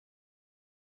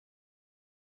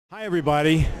Hi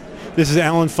everybody, this is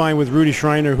Alan Fine with Rudy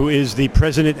Schreiner, who is the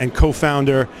president and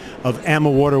co-founder of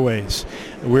AmaWaterways.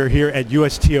 We're here at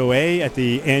USTOA at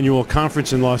the annual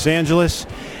conference in Los Angeles,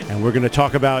 and we're going to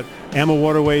talk about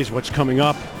AmaWaterways, what's coming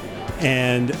up,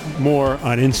 and more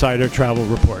on Insider Travel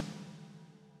Report.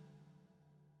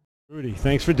 Rudy,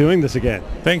 thanks for doing this again.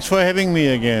 Thanks for having me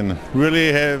again. Really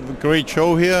have a great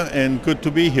show here and good to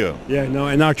be here. Yeah, no,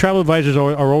 and our travel advisors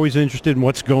are always interested in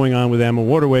what's going on with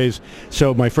AmaWaterways.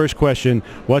 So my first question,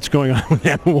 what's going on with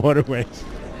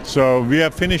AmaWaterways? So we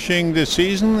are finishing the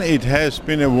season. It has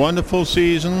been a wonderful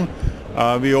season.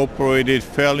 We operated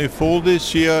fairly full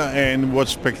this year, and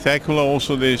what's spectacular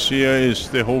also this year is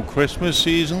the whole Christmas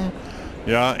season.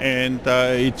 Yeah, and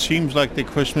it seems like the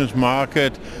Christmas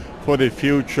market for the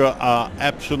future are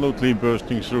absolutely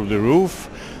bursting through the roof.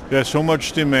 There's so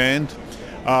much demand.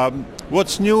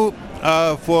 What's new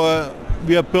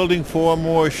we are building 4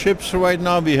 more ships right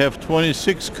now. We have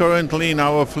 26 currently in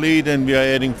our fleet, and we are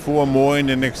adding 4 more in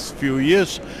the next few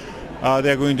years.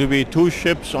 There are going to be 2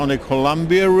 ships on the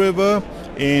Colombia River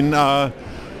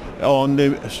on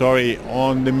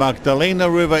the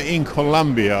Magdalena River in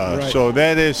Colombia. Right. So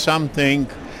that is something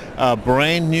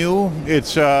brand new.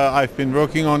 It's I've been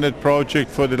working on that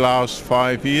project for the last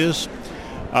 5 years.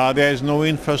 There is no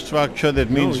infrastructure.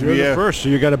 That means you're the first, so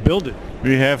you got to build it.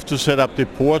 We have to set up the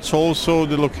ports also,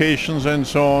 the locations and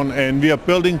so on. And we are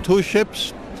building 2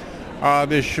 ships.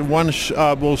 One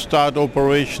will start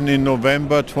operation in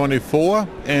November 24,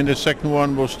 and the second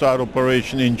one will start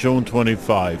operation in June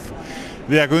 25.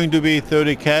 There are going to be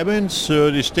 30 cabins,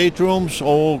 30 staterooms,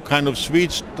 all kind of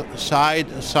suite size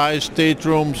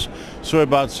staterooms, so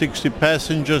about 60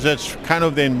 passengers. That's kind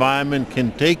of the environment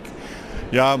can take.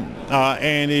 Yeah,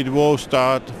 and it will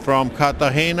start from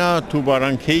Cartagena to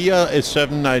Barranquilla, a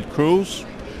 7-night cruise.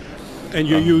 And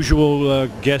your usual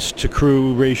guest to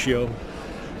crew ratio?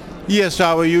 Yes,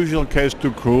 our usual guest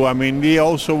to crew. I mean,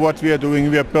 what we are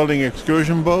doing, we are building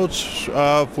excursion boats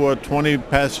for 20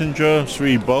 passenger,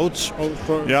 3 boats. Oh,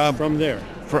 from there?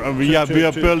 We are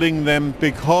building them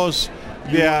because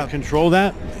they are control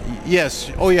that.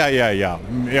 Yes. Oh,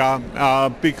 yeah.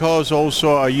 Because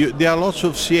also there are lots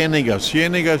of cienagas.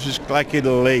 Cienagas is like in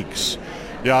the lakes.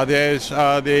 Yeah. There's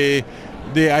the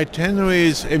itinerary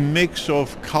is a mix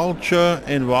of culture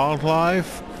and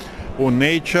wildlife or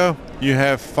nature. You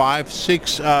have 5,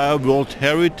 6 World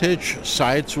Heritage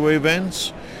sites or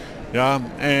events. Yeah,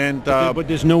 and but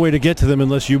there's no way to get to them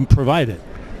unless you provide it.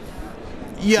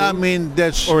 Yeah, I mean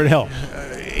that's. Or it helps.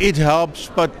 It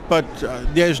helps, but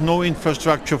there's no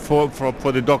infrastructure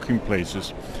for the docking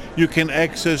places. You can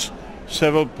access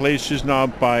several places now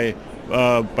by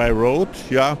road.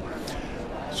 Yeah.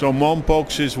 So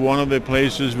Mompox is one of the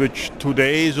places which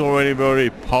today is already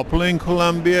very popular in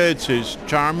Colombia. It's a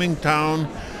charming town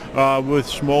with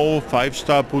small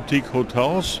 5-star boutique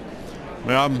hotels.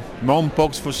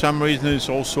 Mompox, for some reason, is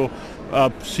also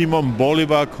Simon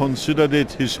Bolivar considered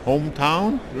it his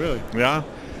hometown. Really? Yeah.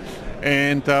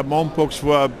 And Mompox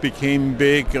became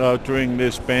big during the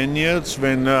Spaniards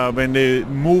when they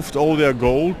moved all their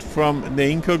gold from the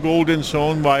Inca gold and so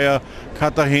on via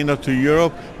Cartagena to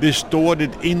Europe. They stored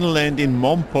it inland in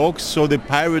Mompox so the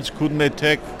pirates couldn't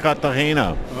attack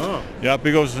Cartagena. Oh. Yeah,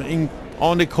 because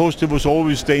on the coast it was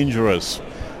always dangerous.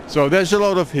 So there's a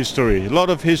lot of history.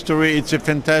 It's a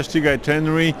fantastic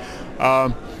itinerary.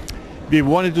 We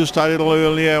wanted to start it a little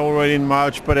earlier, already in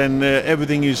March, but then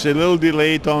everything is a little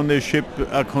delayed on the ship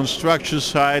construction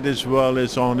side as well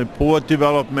as on the port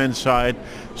development side.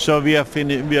 So we are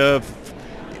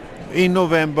in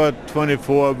November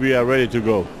 24. We are ready to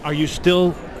go. Are you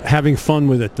still having fun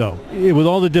with it, though? With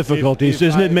all the difficulties,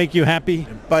 doesn't it make you happy?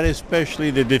 But especially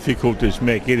the difficulties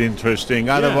make it interesting.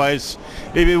 Yeah. Otherwise,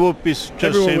 if it would be just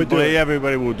simply,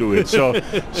 everybody would do it.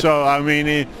 So I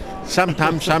mean.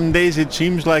 Sometimes, some days it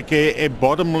seems like a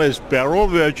bottomless barrel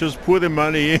where I just put the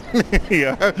money in.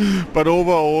 Yeah. But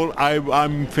overall,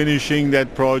 I'm finishing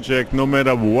that project no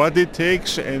matter what it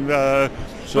takes. And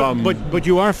but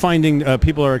you are finding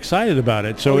people are excited about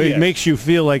it, so it makes you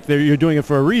feel like you're doing it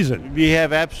for a reason. We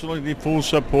have absolutely full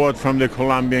support from the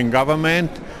Colombian government.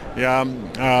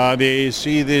 Yeah, they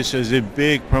see this as a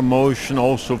big promotion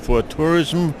also for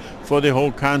tourism for the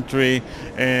whole country,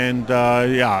 and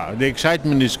the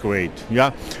excitement is great.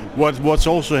 Yeah, what's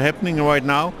also happening right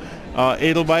now?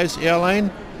 Edelweiss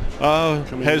Airline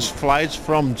has flights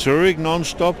from Zurich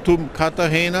non-stop to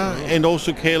Cartagena, and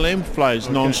also KLM flies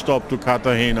non-stop to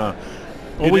Cartagena.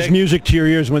 Always music to your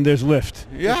ears when there's lift.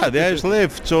 Yeah, there's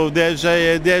lift. So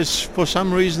there's for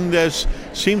some reason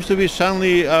seems to be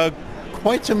suddenly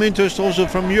quite some interest also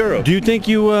from Europe. Do you think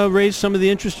you raised some of the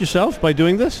interest yourself by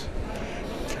doing this?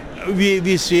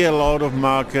 We see a lot of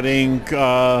marketing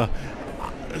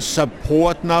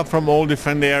support now from all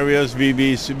different areas. We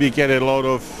get a lot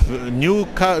of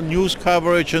news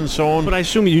coverage and so on. But I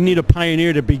assume you need a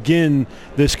pioneer to begin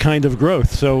this kind of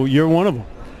growth, so you're one of them.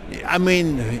 I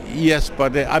mean, yes,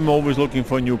 but I'm always looking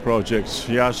for new projects.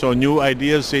 Yeah, so new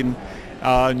ideas in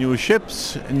new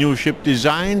ships, new ship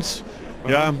designs.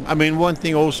 Yeah, I mean, one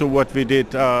thing also what we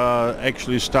did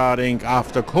actually starting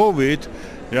after COVID.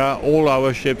 Yeah, all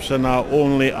our ships are now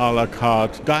only a la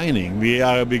carte dining. We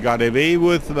got away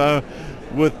with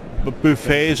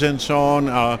buffets and so on.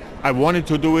 I wanted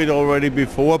to do it already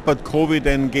before, but COVID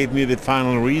then gave me the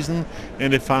final reason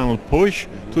and the final push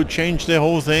to change the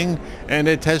whole thing, and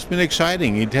it has been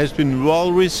exciting. It has been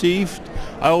well received.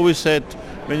 I always said,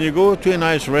 when you go to a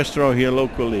nice restaurant here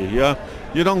locally, yeah,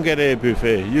 you don't get a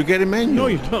buffet, you get a menu. No,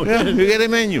 you don't. Yeah, you get a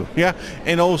menu. Yeah,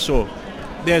 and also,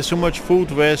 there's so much food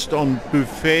waste on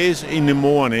buffets in the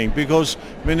morning, because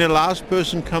when the last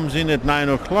person comes in at 9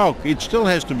 o'clock, it still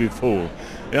has to be full.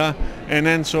 Yeah, and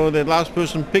then so the last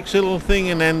person picks a little thing,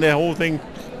 and then the whole thing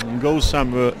goes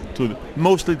somewhere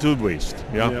mostly to waste.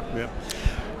 Yeah. Yep, yep.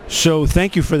 So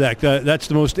thank you for that. That's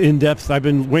the most in-depth. I've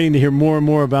been waiting to hear more and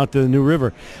more about the new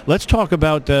river. Let's talk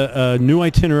about new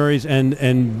itineraries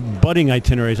and budding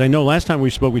itineraries. I know last time we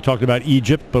spoke, we talked about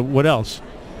Egypt, but what else?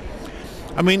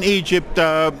 I mean, Egypt,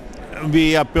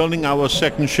 we are building our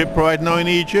second ship right now in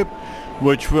Egypt,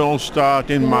 which will start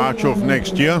in March of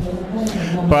next year.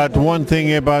 But one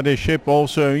thing about the ship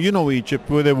also, you know, Egypt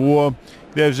with the war,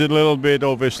 there's a little bit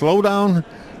of a slowdown.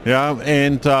 Yeah,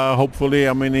 and hopefully,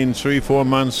 I mean, in 3-4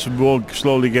 months, we'll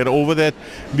slowly get over that.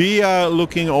 We are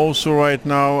looking also right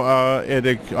now at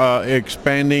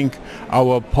expanding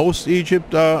our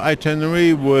post-Egypt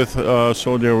itinerary with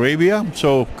Saudi Arabia.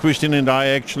 So Christian and I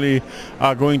actually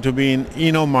are going to be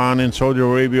in Oman in Saudi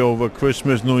Arabia over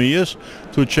Christmas, New Year's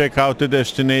to check out the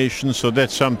destination. So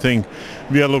that's something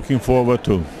we are looking forward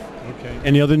to. Okay.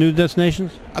 Any other new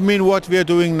destinations? I mean, what we are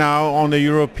doing now on the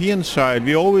European side,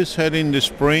 we always had in the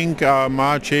spring,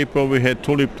 March, April, we had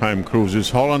tulip time cruises,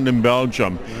 Holland and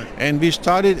Belgium. Right. And we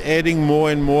started adding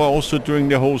more and more also during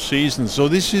the whole season. So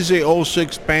this is also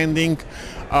expanding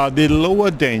the lower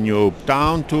Danube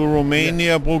down to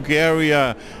Romania, yes,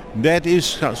 Bulgaria. That is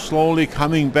slowly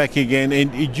coming back again.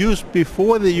 And it used,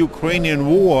 before the Ukrainian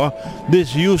war,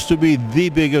 this used to be the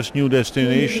biggest new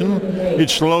destination. It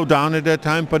slowed down at that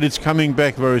time, but it's coming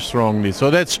back very strongly.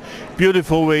 So that's a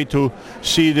beautiful way to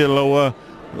see the lower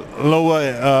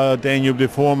Danube, the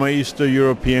former Eastern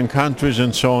European countries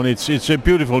and so on. It's a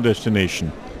beautiful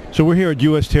destination. So we're here at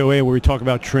USTOA where we talk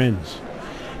about trends.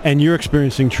 And you're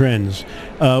experiencing trends.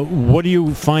 What are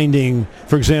you finding?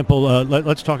 For example,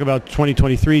 let's talk about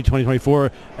 2023,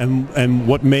 2024, and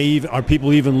what are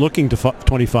people even looking to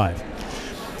 25?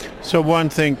 So one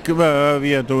thing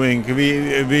we are doing,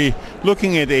 we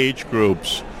looking at age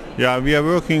groups. Yeah, we are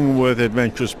working with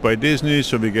Adventures by Disney,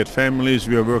 so we get families.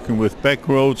 We are working with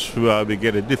Backroads, we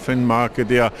get a different market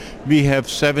there. We have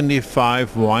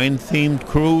 75 wine-themed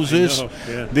cruises. I know,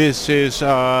 yeah. This is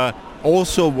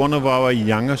also one of our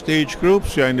youngest age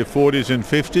groups. We are in the 40s and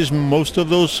 50s, most of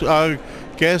those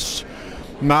guests.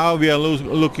 Now we are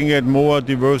looking at more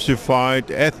diversified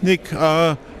ethnic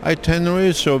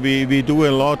itineraries, so we do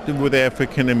a lot with the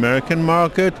African American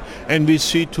market, and we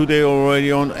see today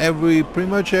already on pretty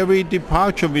much every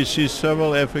departure we see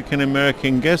several African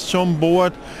American guests on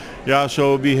board. Yeah,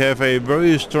 so we have a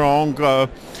very strong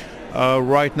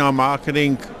right now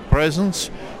marketing presence,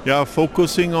 yeah,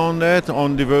 focusing on that,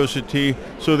 on diversity.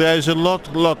 So there is a lot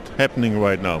happening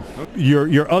right now.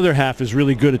 Your other half is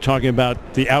really good at talking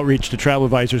about the outreach to travel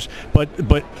advisors, but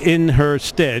in her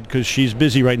stead, because she's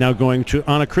busy right now going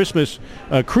on a Christmas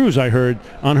cruise, I heard,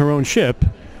 on her own ship.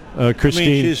 Christine.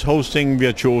 I mean, she's hosting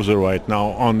Virtuosa right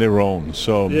now on their own.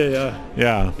 So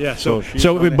yeah. So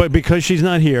but because she's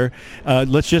not here,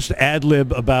 let's just ad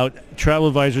lib about travel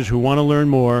advisors who want to learn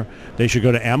more. They should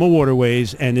go to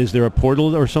AmaWaterways. And is there a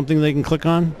portal or something they can click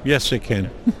on? Yes, they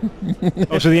can.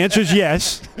 Oh, so the answer is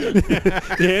yes.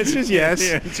 The answer is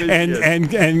yes.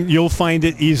 And you'll find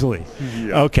it easily.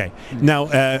 Yeah. Okay. Now,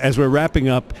 as we're wrapping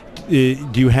up, do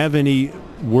you have any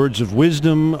words of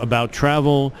wisdom about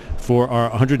travel for our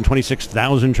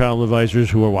 126,000 travel advisors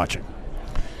who are watching?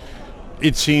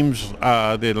 It seems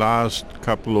the last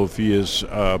couple of years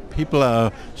people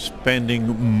are spending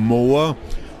more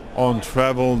on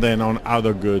travel than on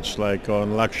other goods, like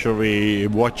on luxury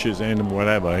watches and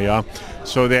whatever. Yeah,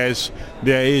 so there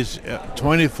is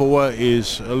 24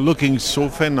 is looking so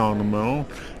phenomenal.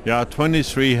 Yeah,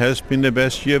 23 has been the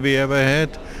best year we ever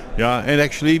had. Yeah, and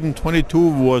actually even 22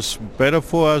 was better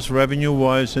for us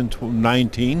revenue-wise than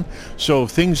 19. So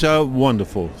things are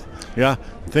wonderful. Yeah,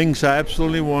 things are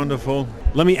absolutely wonderful.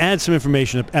 Let me add some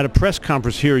information. At a press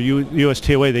conference here at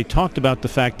USTOA, they talked about the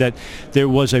fact that there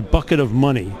was a bucket of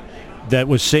money that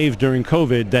was saved during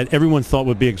COVID that everyone thought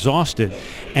would be exhausted,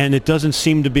 and it doesn't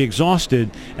seem to be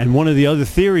exhausted. And one of the other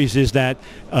theories is that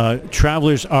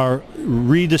travelers are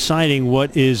redeciding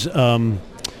what is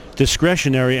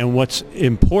discretionary and what's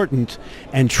important,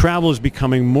 and travel is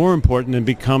becoming more important and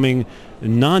becoming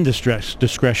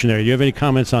non-discretionary. Do you have any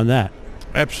comments on that?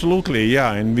 Absolutely,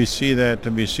 yeah, and we see that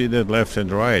left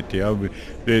and right. Yeah,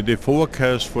 the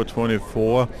forecast for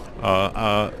 24, we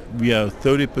are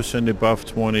 30% above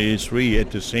 23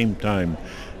 at the same time.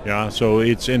 Yeah, so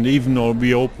and even though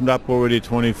we opened up already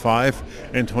 25,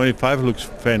 and 25 looks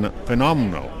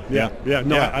phenomenal. Yeah.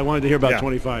 No, yeah. I wanted to hear about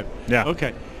 25. Yeah.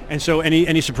 Okay. And so,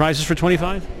 any surprises for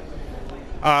 25?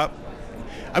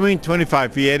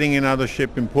 25, we're adding another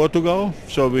ship in Portugal.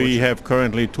 So we have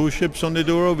currently 2 ships on the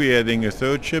Douro. We're adding a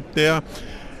 3rd ship there.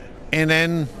 And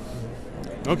then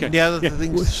the other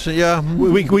things,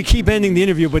 We keep ending the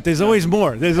interview, but there's always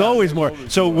more. There's always more.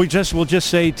 So we'll just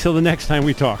say till the next time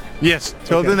we talk. Yes,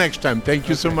 till the next time. Thank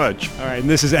you so much. All right, and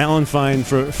this is Alan Fine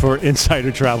for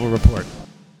Insider Travel Report.